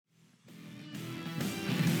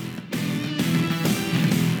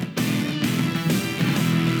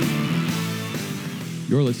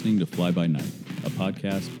You're listening to Fly By Night, a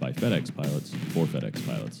podcast by FedEx pilots for FedEx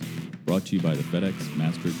pilots, brought to you by the FedEx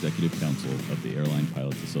Master Executive Council of the Airline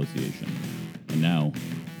Pilots Association. And now,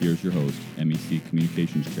 here's your host, MEC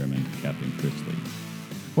Communications Chairman, Captain Chris Lee.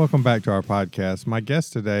 Welcome back to our podcast. My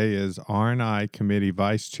guest today is R&I Committee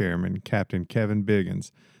Vice Chairman, Captain Kevin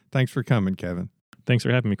Biggins. Thanks for coming, Kevin. Thanks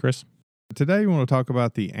for having me, Chris. Today, we want to talk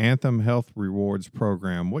about the Anthem Health Rewards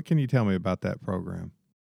Program. What can you tell me about that program?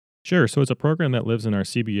 Sure. So it's a program that lives in our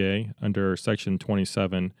CBA under Section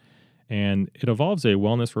 27, and it involves a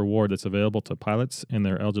wellness reward that's available to pilots and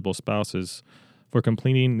their eligible spouses for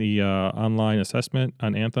completing the online assessment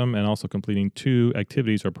on Anthem and also completing 2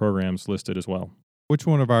 activities or programs listed as well. Which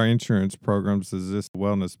one of our insurance programs does this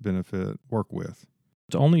wellness benefit work with?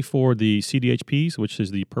 It's only for the CDHPs, which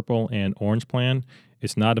is the purple and orange plan.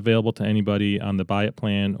 It's not available to anybody on the Buy It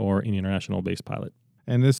plan or any international-based pilot.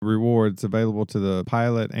 And this reward's available to the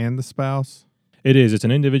pilot and the spouse? It is. It's an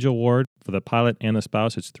individual award. For the pilot and the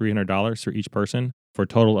spouse, it's $300 for each person, for a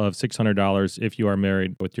total of $600 if you are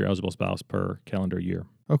married with your eligible spouse per calendar year.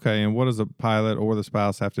 Okay, and what does a pilot or the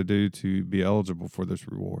spouse have to do to be eligible for this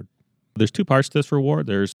reward? There's 2 parts to this reward.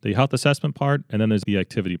 There's the health assessment part, and then there's the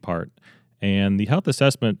activity part. And the health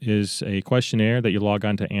assessment is a questionnaire that you log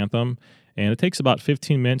on to Anthem, and it takes about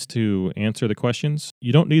 15 minutes to answer the questions.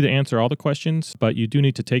 You don't need to answer all the questions, but you do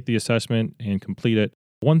need to take the assessment and complete it.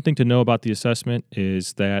 One thing to know about the assessment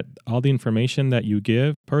is that all the information that you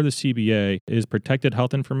give per the CBA is protected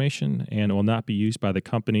health information and will not be used by the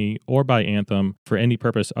company or by Anthem for any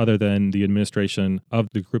purpose other than the administration of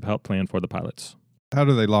the group health plan for the pilots. How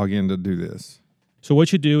do they log in to do this? So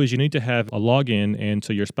what you do is you need to have a login, and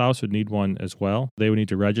so your spouse would need one as well. They would need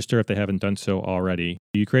to register if they haven't done so already.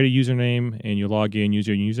 You create a username, and you log in, use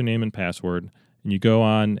your username and password, and you go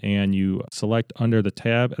on and you select under the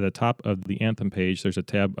tab at the top of the Anthem page. There's a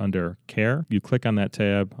tab under Care. You click on that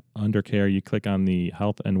tab. Under Care, you click on the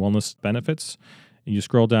Health and Wellness Benefits, and you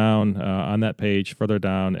scroll down on that page further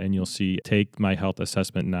down, and you'll see Take My Health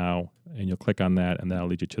Assessment Now, and you'll click on that, and that'll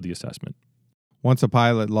lead you to the assessment. Once a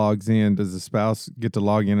pilot logs in, does the spouse get to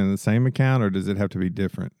log in the same account, or does it have to be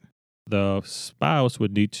different? The spouse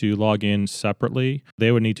would need to log in separately.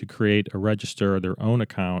 They would need to create a register of their own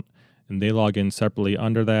account, and they log in separately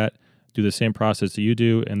under that, do the same process that you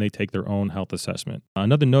do, and they take their own health assessment.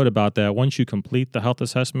 Another note about that, once you complete the health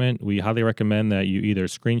assessment, we highly recommend that you either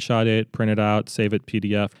screenshot it, print it out, save it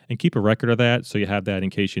PDF, and keep a record of that so you have that in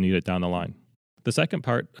case you need it down the line. The second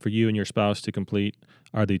part for you and your spouse to complete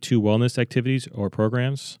are the 2 wellness activities or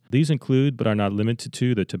programs. These include, but are not limited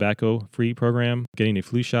to, the tobacco-free program, getting a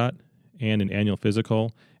flu shot, and an annual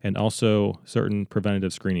physical, and also certain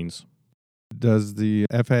preventative screenings. Does the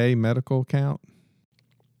FAA medical count?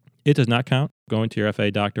 It does not count. Going to your FAA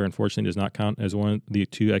doctor, unfortunately, does not count as one of the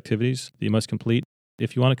 2 activities that you must complete.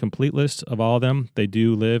 If you want a complete list of all of them, they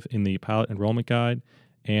do live in the Pilot Enrollment Guide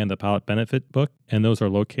and the Pilot Benefit Book, and those are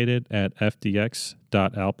located at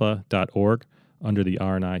fdx.alpa.org under the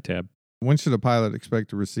R&I tab. When should a pilot expect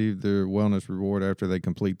to receive their wellness reward after they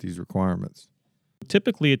complete these requirements?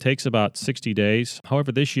 Typically, it takes about 60 days.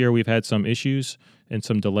 However, this year we've had some issues and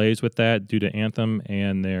some delays with that due to Anthem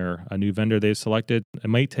and a new vendor they've selected. It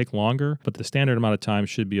may take longer, but the standard amount of time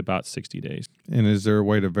should be about 60 days. And is there a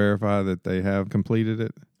way to verify that they have completed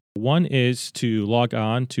it? One is to log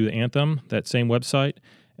on to Anthem, that same website,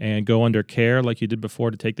 and go under Care like you did before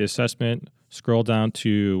to take the assessment. Scroll down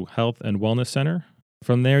to Health and Wellness Center.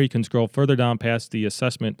 From there, you can scroll further down past the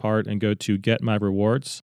assessment part and go to Get My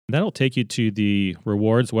Rewards. That'll take you to the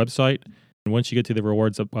rewards website. And once you get to the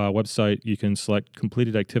rewards website, you can select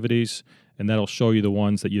completed activities, and that'll show you the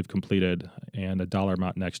ones that you've completed and a dollar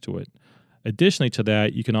amount next to it. Additionally to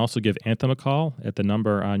that, you can also give Anthem a call at the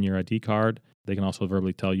number on your ID card. They can also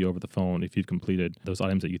verbally tell you over the phone if you've completed those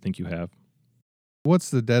items that you think you have.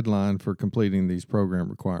 What's the deadline for completing these program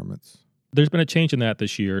requirements? There's been a change in that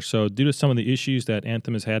this year. So due to some of the issues that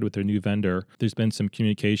Anthem has had with their new vendor, there's been some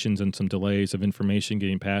communications and some delays of information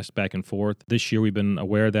getting passed back and forth. This year we've been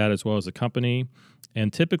aware of that as well as the company.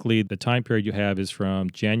 And typically the time period you have is from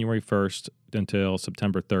January 1st until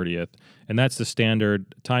September 30th. And that's the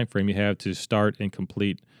standard time frame you have to start and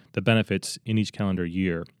complete the benefits in each calendar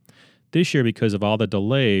year. This year, because of all the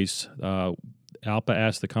delays, ALPA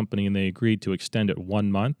asked the company and they agreed to extend it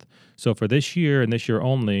 1 month. So for this year and this year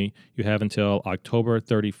only, you have until October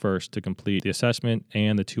 31st to complete the assessment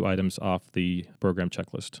and the 2 items off the program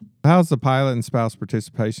checklist. How's the pilot and spouse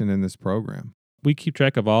participation in this program? We keep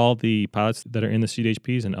track of all the pilots that are in the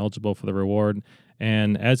CDHPs and eligible for the reward.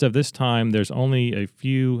 And as of this time, there's only a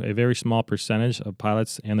very small percentage of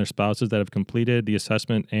pilots and their spouses that have completed the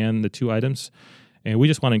assessment and the 2 items. And we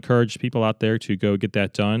just want to encourage people out there to go get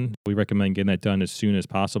that done. We recommend getting that done as soon as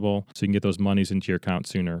possible so you can get those monies into your account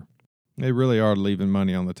sooner. They really are leaving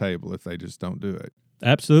money on the table if they just don't do it.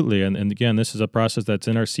 Absolutely. And again, this is a process that's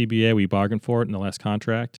in our CBA. We bargained for it in the last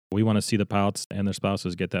contract. We want to see the pilots and their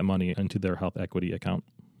spouses get that money into their health equity account.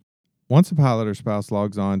 Once a pilot or spouse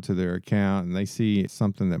logs on to their account and they see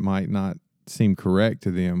something that might not seem correct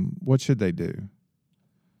to them, what should they do?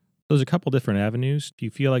 There's a couple different avenues. If you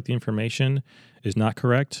feel like the information is not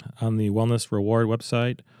correct on the Wellness Reward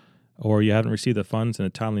website, or you haven't received the funds in a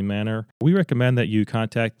timely manner, we recommend that you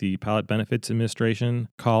contact the Pilot Benefits Administration,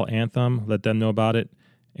 call Anthem, let them know about it.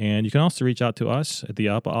 And you can also reach out to us at the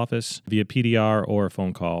ALPA office via PDR or a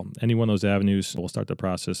phone call. Any one of those avenues will start the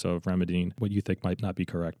process of remedying what you think might not be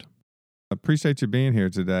correct. Appreciate you being here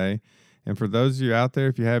today. And for those of you out there,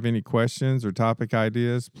 if you have any questions or topic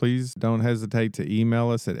ideas, please don't hesitate to email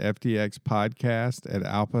us at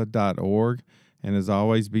fdxpodcast@alpa.org. And as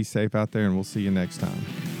always, be safe out there, and we'll see you next time.